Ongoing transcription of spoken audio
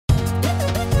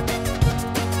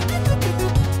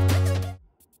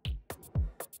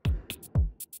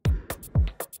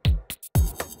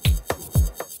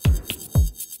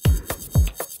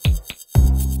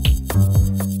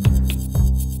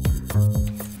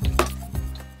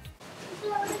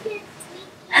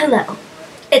Hello,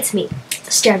 it's me,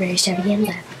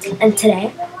 Stravaganza, and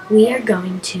today we are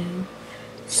going to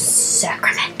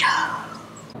Sacramento.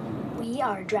 We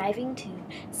are driving to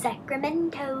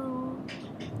Sacramento.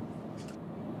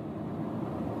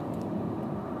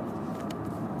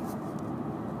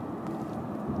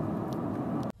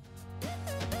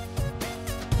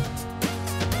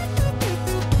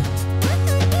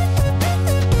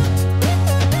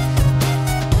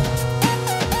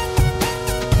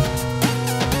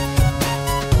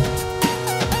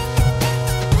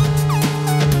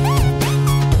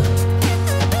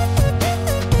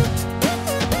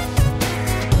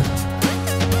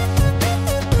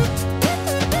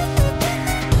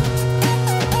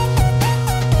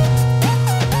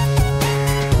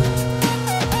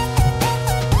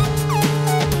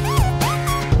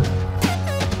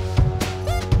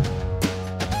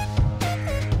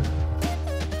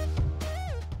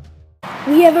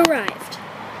 We have arrived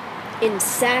in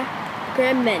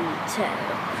Sacramento.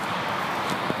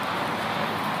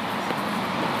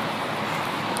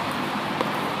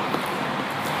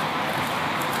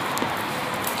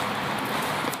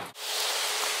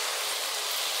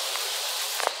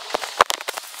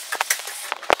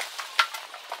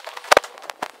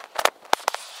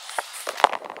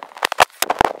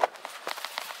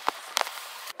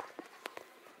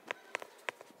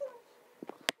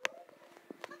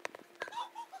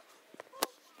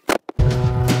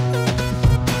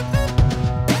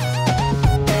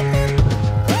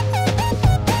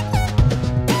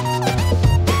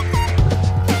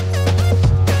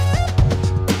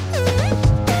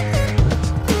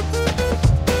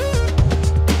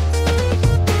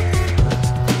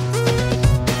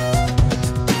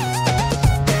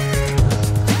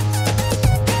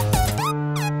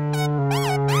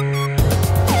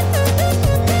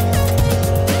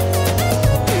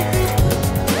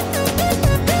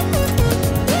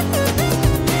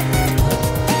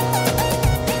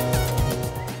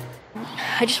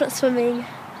 I just went swimming.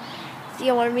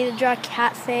 Theo wanted me to draw a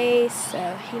cat face, so,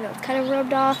 it's kind of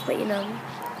rubbed off, but,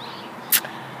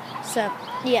 So,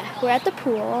 yeah, we're at the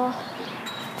pool,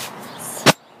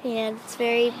 and it's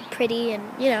very pretty, and,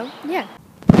 yeah.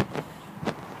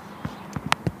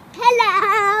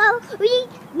 Hello!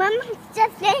 Mama's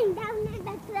just laying down in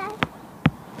the bed.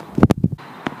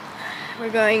 We're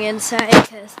going inside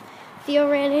because Theo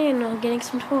ran in and getting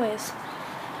some toys.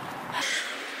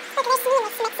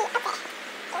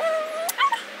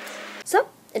 So,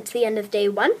 it's the end of day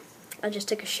 1. I just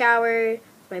took a shower with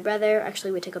my brother.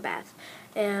 Actually, we took a bath.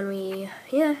 And we,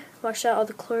 washed out all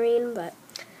the chlorine, but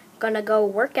gonna go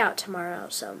work out tomorrow,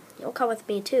 so you'll come with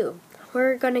me too.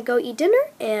 We're gonna go eat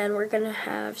dinner, and we're gonna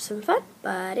have some fun,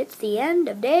 but it's the end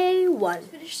of day 1.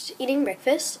 Finished eating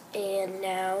breakfast, and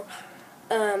now,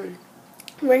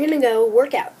 we're gonna go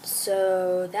work out,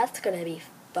 so that's gonna be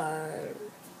fun.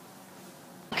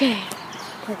 Okay,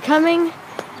 we're coming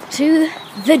to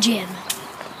the gym.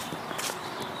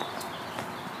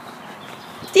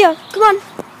 Theo, come on.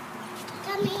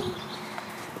 Coming.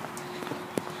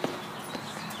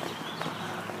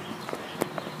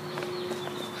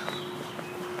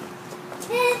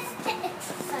 This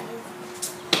exercise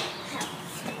helps.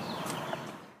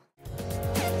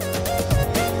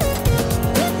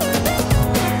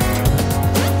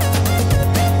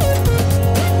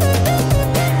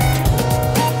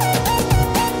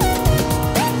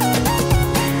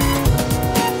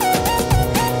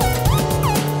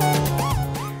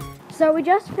 So we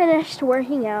just finished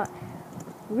working out.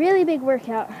 Really big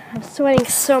workout. I'm sweating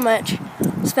so much.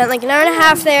 Spent like an hour and a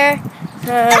half there.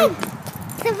 Survey.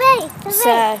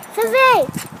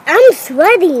 I'm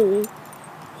sweating.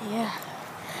 Yeah.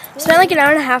 Spent like an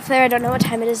hour and a half there. I don't know what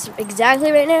time it is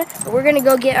exactly right now. But we're gonna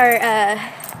go get our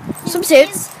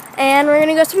swimsuits and we're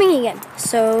gonna go swimming again.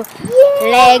 So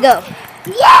let's go.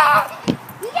 Yeah!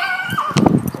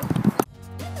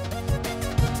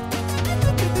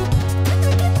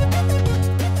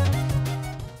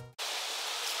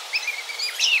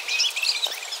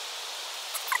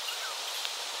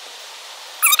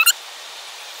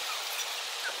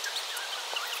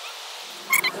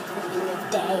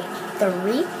 Day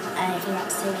 3. I forgot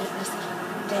to say that it was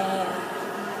day,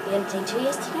 we didn't say 2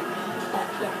 yesterday, but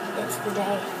yeah, it's the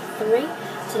day 3.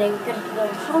 Today we're going to go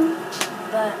home,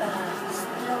 but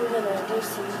still we're going to do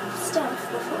some stuff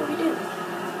before we do.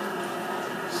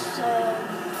 So,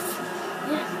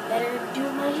 yeah, better do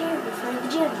my hair before the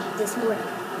gym this morning.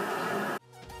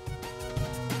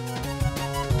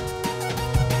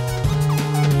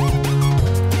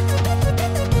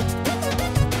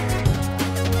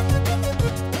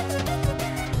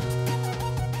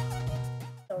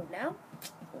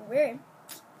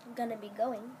 gonna be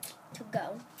going to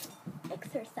go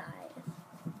exercise.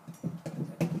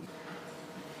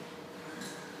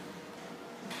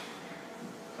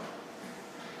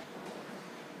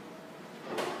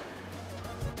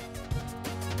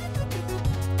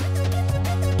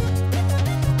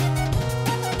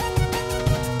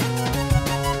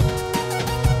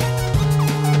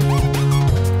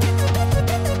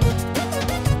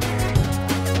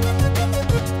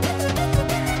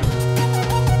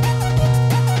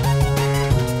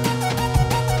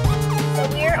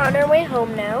 On our way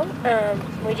home now.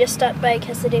 We just stopped by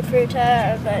Casa de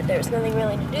Fruta, but there's nothing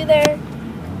really to do there.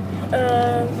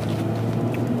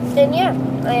 And yeah,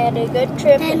 I had a good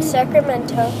trip in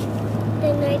Sacramento.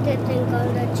 Then I didn't go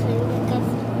on the train because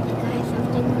the guy have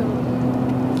to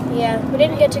go. Yeah, we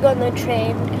didn't get to go on the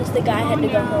train because the guy had to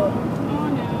go home. Oh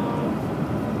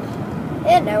no.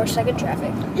 And now we're stuck in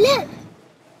traffic. Look!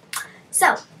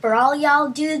 So, for all y'all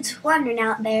dudes wondering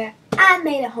out there, I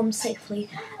made it home safely.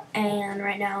 And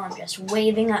right now I'm just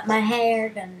waving up my hair.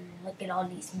 And look at all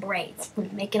these braids. We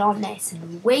make it all nice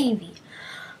and wavy.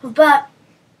 But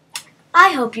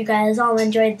I hope you guys all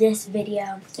enjoyed this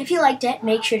video. If you liked it,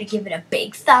 make sure to give it a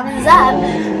big thumbs up.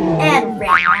 And ring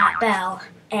that bell.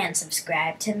 And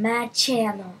subscribe to my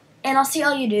channel. And I'll see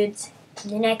all you dudes in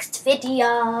the next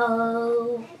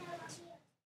video.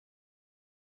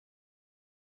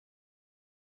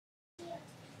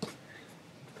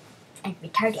 I'm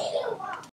retarded.